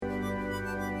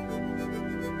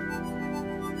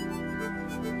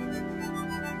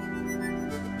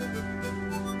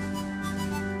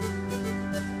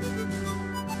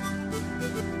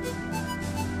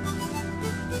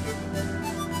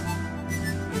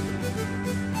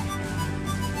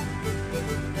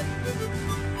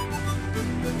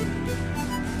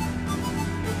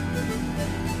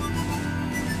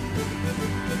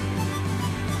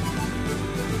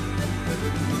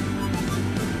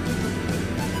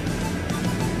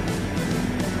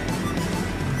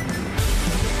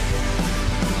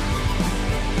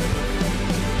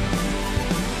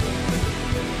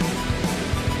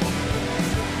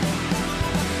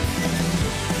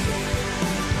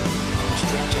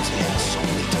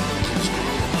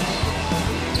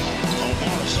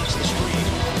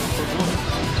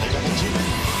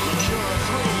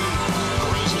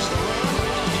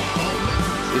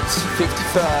It's 55-63.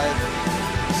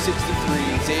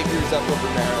 Xavier's up over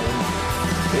Maryland.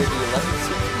 They're the 11th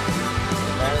seed.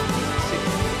 Maryland's the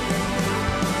 6th.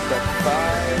 About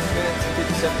 5 minutes and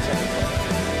 57 seconds left.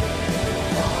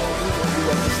 Oh, we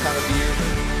love this time of year.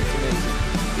 It's amazing.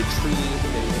 It truly is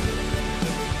amazing.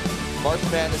 March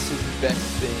Madness is the best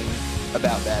thing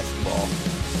about basketball.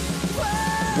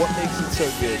 What makes it so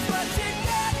good?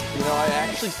 You know, I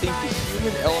actually think the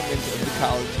human element of the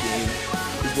college game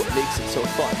is what makes it so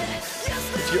fun.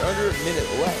 If you're under a minute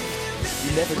left,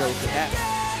 you never know what can happen.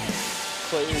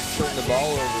 Players turn the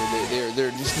ball over,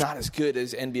 they're just not as good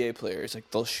as NBA players.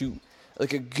 Like, they'll shoot,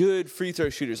 like a good free throw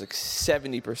shooter is like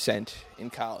 70% in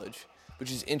college, which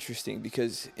is interesting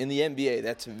because in the NBA,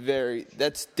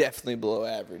 that's definitely below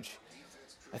average.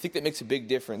 I think that makes a big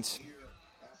difference.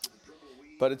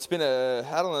 But it's been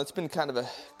it's been kind of a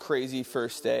crazy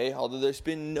first day, although there's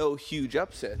been no huge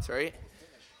upsets, right?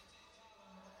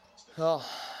 Oh,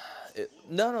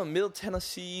 Middle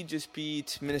Tennessee just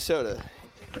beat Minnesota.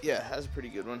 Yeah, that's a pretty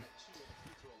good one.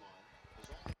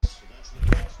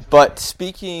 But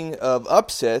speaking of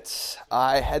upsets,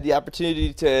 I had the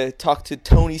opportunity to talk to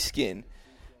Tony Skinn.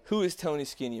 Who is Tony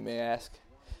Skinn, you may ask?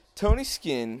 Tony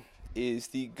Skinn is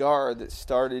the guard that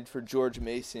started for George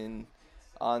Mason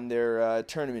on their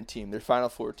tournament team, their Final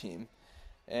Four team.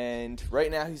 And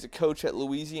right now he's a coach at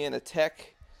Louisiana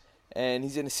Tech, and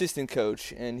he's an assistant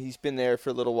coach, and he's been there for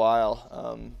a little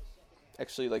while.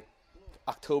 Actually, like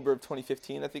October of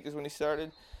 2015, I think is when he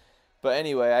started. But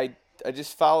anyway, I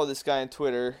just follow this guy on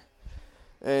Twitter,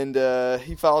 and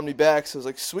he followed me back, so I was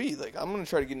like, sweet, like I'm going to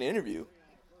try to get an interview.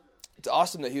 It's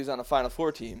awesome that he was on a Final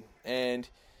Four team, and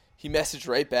he messaged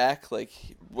right back, like,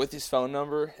 with his phone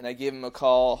number, and I gave him a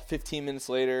call 15 minutes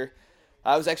later.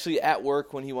 I was actually at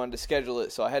work when he wanted to schedule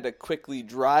it, so I had to quickly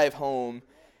drive home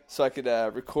so I could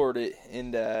record it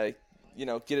and,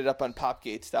 get it up on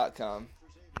popgates.com.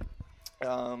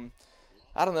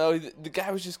 I don't know, the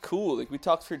guy was just cool. Like, we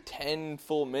talked for 10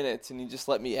 full minutes, and he just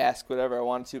let me ask whatever I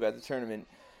wanted to about the tournament.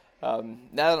 Now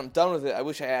that I'm done with it, I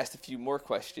wish I asked a few more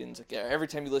questions. Like, every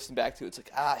time you listen back to it, it's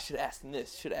like, I should have asked him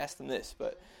this,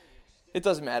 but it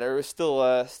doesn't matter. It was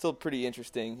still pretty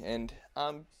interesting, and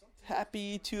I'm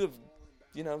happy to have,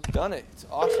 done it. It's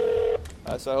awesome.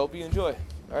 So I hope you enjoy.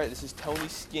 All right, this is Tony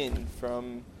Skinn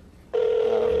from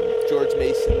George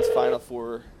Mason's Final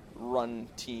Four run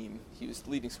team. He was the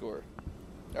leading scorer.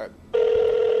 All right.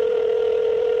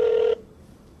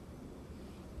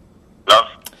 Hello?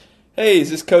 Hey, is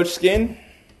this Coach Skinn?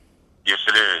 Yes,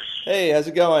 it is. Hey, how's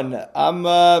it going?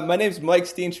 My name's Mike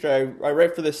Steenstra. I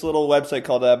write for this little website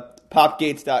called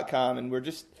popgates.com, and we're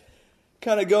just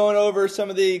kind of going over some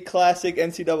of the classic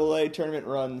NCAA tournament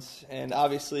runs. And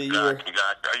obviously, you were.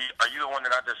 Are you the one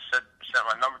that I just sent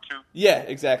my number to? Yeah,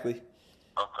 exactly.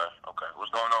 Okay.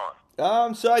 What's going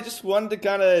on? So I just wanted to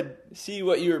kind of see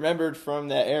what you remembered from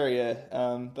that area.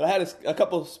 But I had a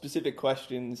couple specific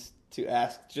questions to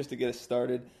ask just to get us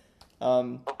started.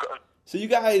 Okay. So you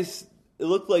guys, it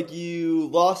looked like you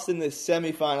lost in the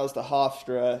semifinals to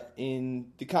Hofstra in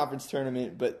the conference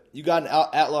tournament, but you got an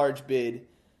at-large bid.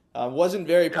 Wasn't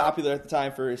very popular at the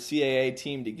time for a CAA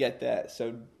team to get that.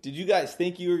 So did you guys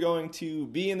think you were going to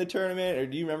be in the tournament, or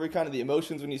do you remember kind of the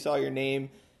emotions when you saw your name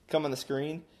come on the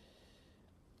screen?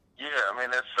 Yeah, I mean,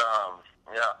 it's,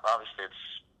 obviously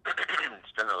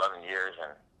it's been 11 years,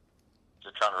 and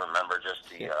just trying to remember just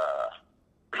the,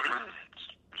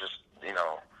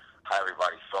 how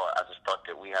everybody thought. I just thought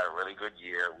that we had a really good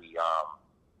year. We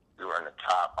were in the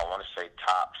top, I want to say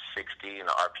top 60 in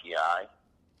the RPI.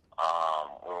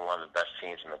 We were one of the best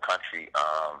teams in the country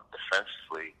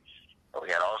defensively. But we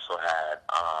had also had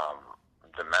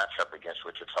the matchup against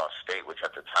Wichita State, which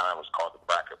at the time was called the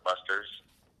Bracket Busters.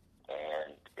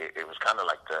 And it was kind of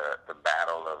like the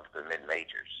battle of the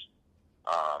mid-majors.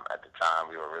 At the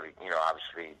time, we were really,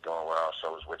 obviously doing well,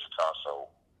 so was Wichita. So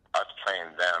us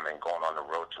playing them and going on the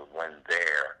road to win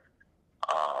there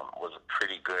was a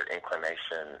pretty good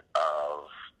inclination of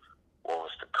what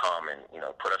was to come and,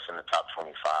 put us in the top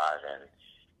 25. And,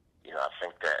 I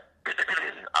think that,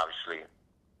 obviously,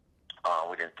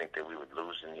 we didn't think that we would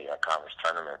lose in the conference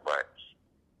tournament, but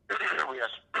we had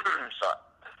sorry.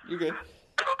 You're good.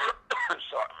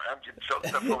 Sorry, man. I'm getting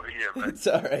choked up over here, man. It's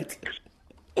all right.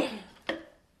 Man,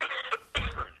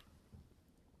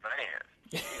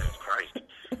 Jesus Christ.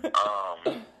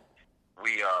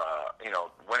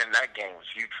 Winning that game was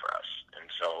huge for us. And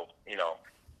so,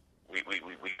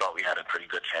 we thought we had a pretty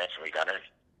good chance and we got in.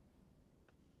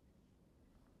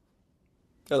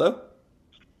 Hello?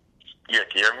 Yeah,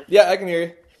 can you hear me? Yeah, I can hear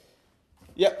you.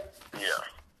 Yep. Yeah.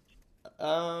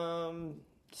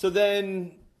 So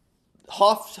then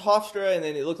Hofstra and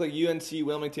then it looked like UNC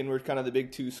Wilmington were kind of the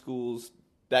big two schools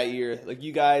that year. Like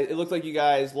you guys, it looked like you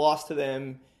guys lost to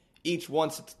them each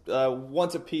once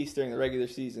a piece during the regular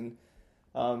season.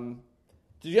 Did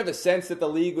you have a sense that the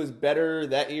league was better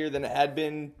that year than it had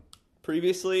been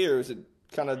previously, or was it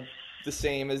kind of the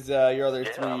same as your other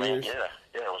 3 years? It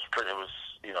was pretty. It was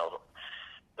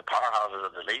the powerhouses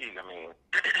of the league. I mean,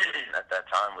 at that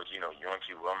time was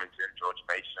UNC Wilmington, George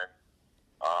Mason,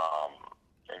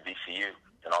 and VCU,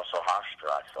 and also Hofstra.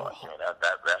 I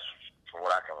thought that's from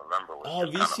what I can remember was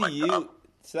just VCU. Kind of like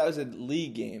so that was a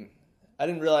league game. I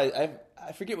didn't realize.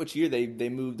 I forget which year they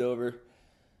moved over.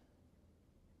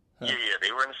 Huh. Yeah,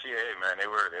 they were in the CAA, man. They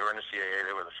were in the CAA.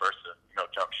 They were the first to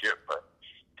jump ship, but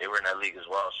they were in that league as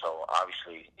well. So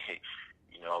obviously,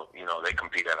 they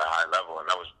compete at a high level, and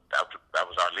that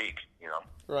was our league.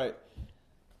 Right.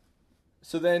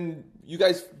 So then you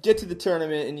guys get to the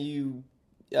tournament, and you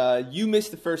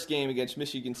missed the first game against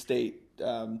Michigan State.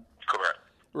 Correct.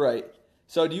 Right.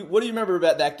 So what do you remember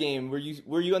about that game? Were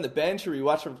you on the bench, or were you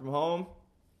watching from home?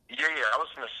 Yeah. I was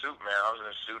in a suit, man. I was in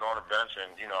a suit on the bench,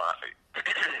 and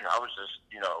I was just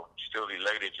still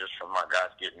elated just from my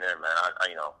guys getting in, man. I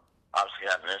obviously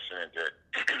had an incident that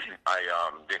I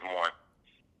didn't want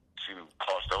to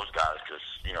cost those guys because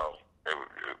we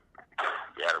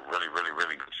had a really, really,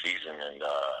 really good season, and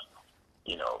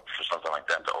for something like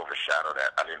that to overshadow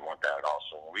that, I didn't want that at all.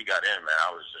 So when we got in, man,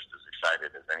 I was just as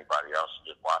excited as anybody else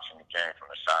just watching the game from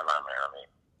the sideline, man. I mean,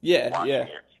 yeah.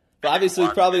 But obviously,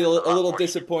 probably a little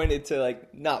disappointed to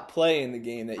not play in the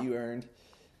game that you earned.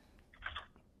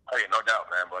 Oh yeah, no doubt,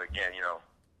 man. But again,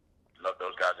 love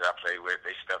those guys that I played with.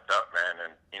 They stepped up, man,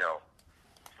 and you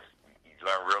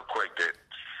learn real quick that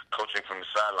coaching from the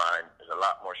sideline is a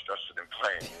lot more stressful than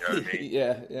playing. You know what I mean?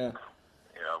 Yeah.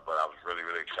 But I was really,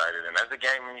 really excited. And as the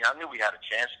game, I knew we had a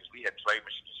chance because we had played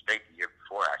Michigan State the year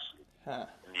before, actually,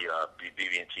 in the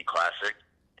BB&T Classic,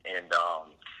 and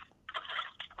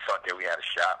thought that we had a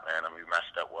shot, man. I mean, we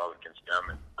matched up well against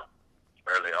them, and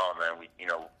early on, man, we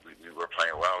were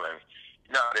playing well, and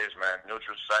it is, man.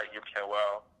 Neutral site, you're playing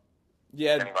well.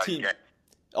 Yeah,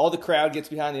 all the crowd gets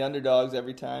behind the underdogs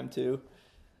every time too.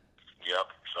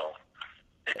 Yep. So.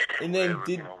 And then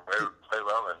we played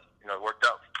well, and it worked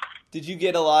out. Did you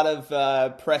get a lot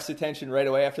of press attention right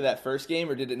away after that first game,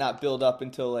 or did it not build up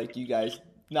until you guys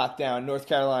knocked down North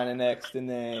Carolina next, and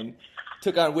then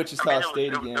took on Wichita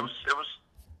State again?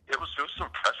 It was some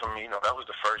press. I mean, that was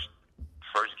the first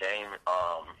game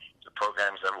the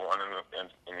program's ever won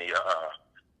in the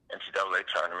NCAA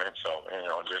tournament. So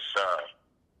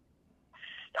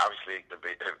obviously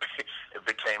it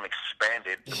became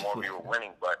expanded the more we were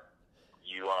winning. But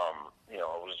it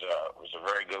was a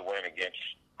very good win against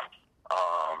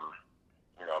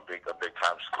a big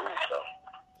time school. So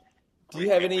do you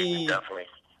have any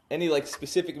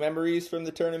specific memories from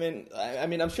the tournament? I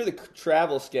mean, I'm sure the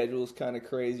travel schedule is kind of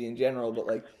crazy in general, but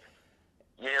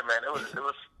yeah, man, it was it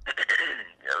was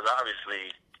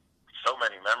obviously so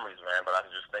many memories, man. But I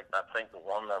think the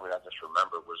one memory I just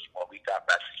remember was when we got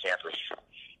back to campus,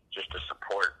 just the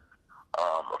support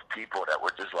of people that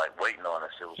were just waiting on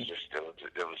us. It was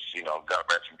gut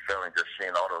wrenching feeling just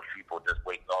seeing all those people just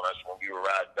waiting on us when we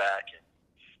arrived back, and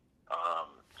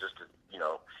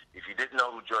if you didn't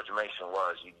know who George Mason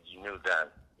was, you knew then.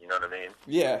 You know what I mean?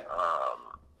 Yeah.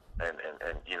 And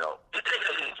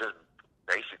just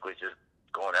basically just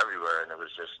going everywhere, and it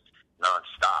was just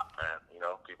nonstop, man.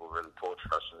 People really pulled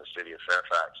for us in the city of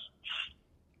Fairfax.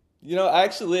 I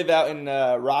actually live out in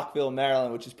Rockville,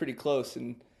 Maryland, which is pretty close,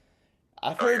 and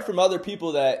I've heard from other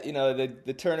people that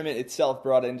the tournament itself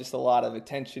brought in just a lot of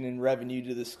attention and revenue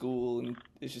to the school, and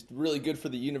it's just really good for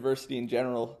the university in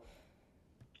general.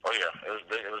 Oh yeah, it was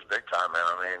big time, man.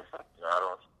 I mean,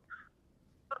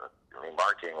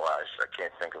 marketing wise, I can't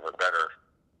think of a better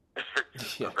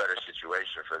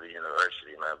situation for the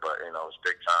university, man. But it was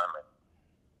big time, and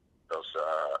those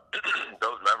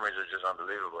memories are just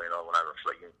unbelievable. When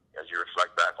as you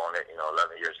reflect back on it,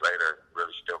 11 years later,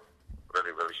 really still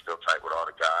tight with all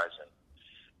the guys, and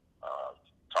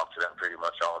talk to them pretty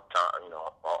much all the time.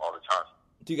 All the time.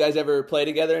 Do you guys ever play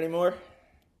together anymore?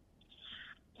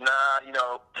 Nah,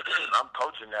 I'm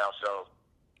coaching now, so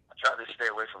I try to stay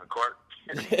away from the court.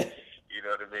 You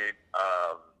know what I mean?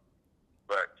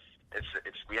 But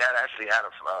we had a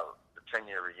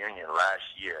 10-year reunion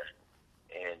last year,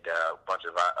 and a bunch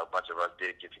of us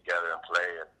did get together and play,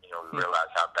 and we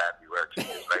realized how bad we were 2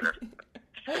 years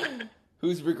later.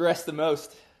 Who's regressed the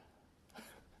most?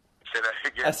 Say that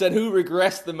again. I said, who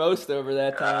regressed the most over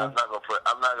that time?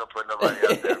 I'm not gonna put nobody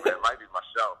out there, man. It might be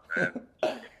myself, man.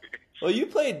 Well, you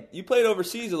played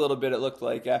overseas a little bit. It looked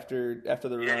like after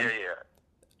the run.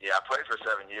 Yeah, I played for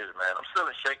 7 years, man. I'm still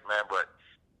in shape, man. But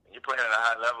when you're playing at a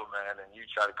high level, man, and you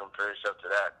try to compare yourself to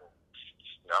that,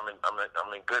 you know, I'm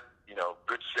in good,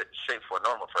 good shape for a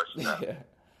normal person. Yeah.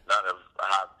 Not a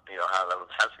high level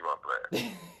basketball player.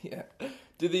 Yeah.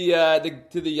 Do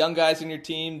the young guys in your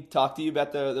team talk to you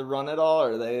about the run at all,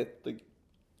 or they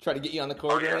try to get you on the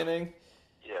court or anything?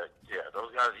 Yeah.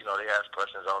 Those guys, they ask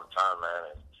questions all the time,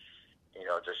 man. And,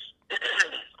 just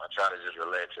I try to just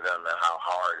relate to them, man, how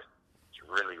hard it's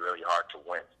really, really hard to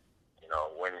win.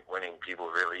 Winning people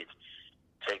really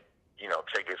take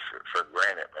it for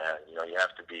granted, man. You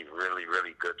have to be really,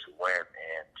 really good to win,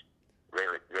 and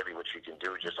really, really what you can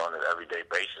do just on an everyday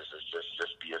basis is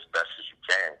just be as best as you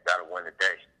can. You got to win the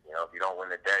day. If you don't win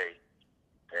the day,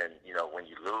 then, when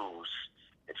you lose,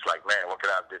 it's like, man, what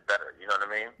could I have did better? You know what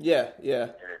I mean? Yeah.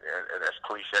 And as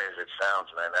cliche as it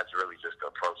sounds, man, that's really just the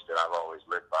approach that I've always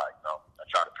lived by. I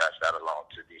try to pass that along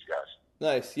to these guys.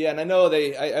 Nice. Yeah, and I know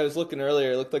I was looking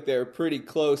earlier, it looked like they were pretty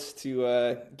close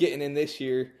to getting in this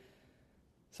year.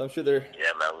 So I'm sure they're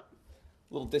man. a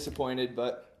little disappointed,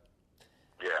 but...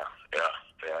 Yeah, it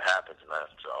happens, man.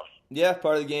 So yeah,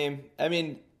 part of the game. I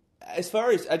mean, as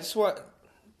far as I just want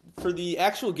for the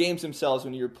actual games themselves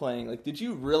when you were playing, did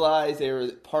you realize they were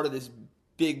part of this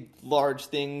big, large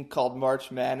thing called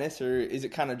March Madness, or is it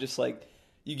kind of just like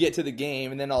you get to the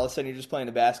game and then all of a sudden you're just playing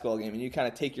a basketball game and you kind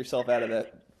of take yourself out of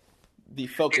the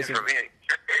focus? Yeah, for me, it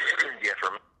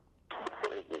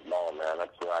was long, man.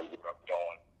 That's where I grew up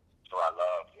going. That's what I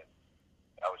loved. And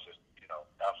that was just,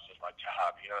 that was just my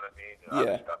job. You know what I mean?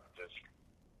 Yeah. I just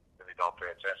really don't pay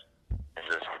attention. It's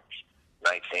just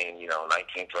 19,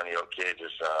 20-year-old kid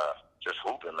just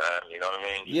hooping, man. You know what I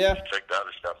mean? Yeah. You take the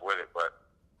other stuff with it, but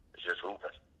it's just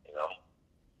hooping,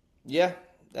 Yeah,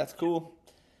 that's cool.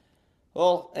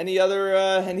 Well, any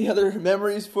other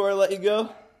memories before I let you go?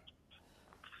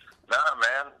 Nah,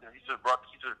 man. You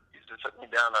just took me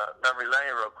down a memory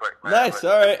lane real quick, man. Nice,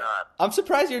 all right. I'm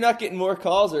surprised you're not getting more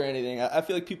calls or anything. I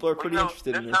feel like people are pretty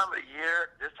interested in this. This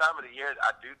time of the year,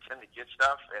 I do tend to get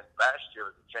stuff, and last year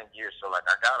was 10 years, so I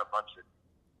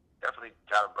definitely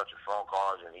got a bunch of phone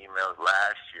calls and emails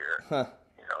last year. Huh.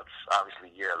 It's obviously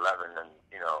year 11, and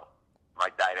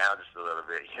might die down just a little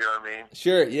bit. You know what I mean?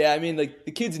 Sure. Yeah. I mean, the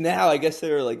kids now, I guess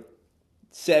they were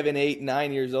 7, 8,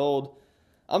 9 years old.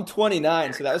 I'm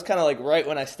 29, so that was kind of right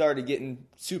when I started getting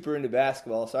super into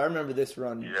basketball. So I remember this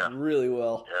run really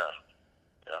well.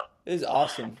 Yeah. It was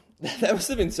awesome. That must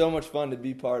have been so much fun to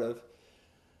be part of.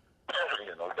 Yeah,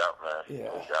 no doubt, man. Yeah.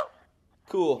 No doubt.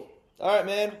 Cool. All right,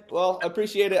 man. Well, I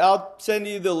appreciate it. I'll send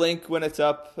you the link when it's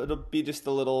up. It'll be just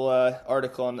a little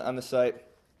article on the site.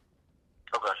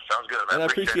 Okay, sounds good, man. And I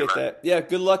appreciate it, that. Yeah,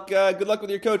 good luck. Good luck with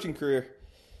your coaching career.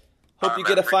 Hope you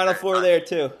get a Final Four there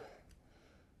too.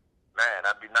 Man,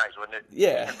 that'd be nice, wouldn't it?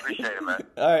 Yeah. Appreciate it, man.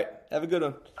 All right. Have a good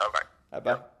one. All right.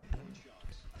 Bye.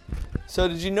 So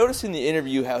did you notice in the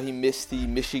interview how he missed the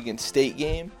Michigan State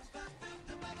game?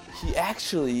 He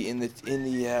actually, in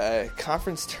the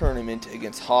conference tournament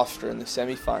against Hofstra in the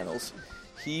semifinals,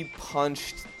 he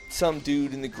punched some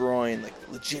dude in the groin,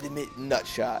 legitimate nut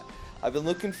shot. I've been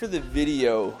looking for the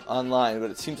video online, but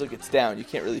it seems like it's down. You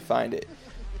can't really find it.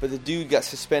 But the dude got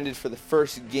suspended for the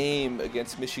first game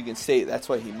against Michigan State. That's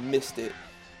why he missed it.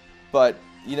 But,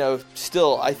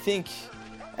 still, I think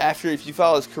if you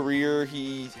follow his career,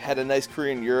 he had a nice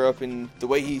career in Europe, and the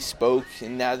way he spoke,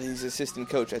 and now that he's assistant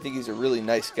coach, I think he's a really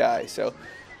nice guy. So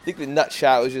I think the nut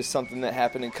shot was just something that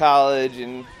happened in college,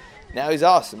 and now he's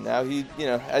awesome. Now he,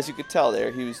 as you could tell there,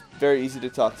 he was very easy to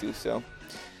talk to. So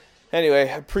anyway,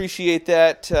 I appreciate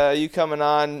that, you coming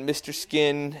on, Mr.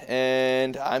 Skinn,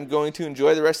 and I'm going to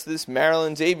enjoy the rest of this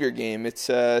Maryland-Xavier game. It's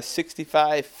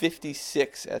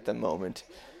 65-56 at the moment.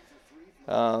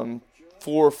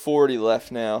 4:40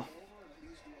 left now.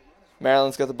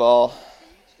 Maryland's got the ball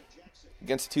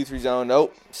against the 2-3 zone.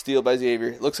 Nope, steal by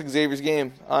Xavier. Looks like Xavier's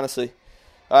game, honestly.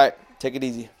 All right, take it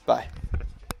easy. Bye.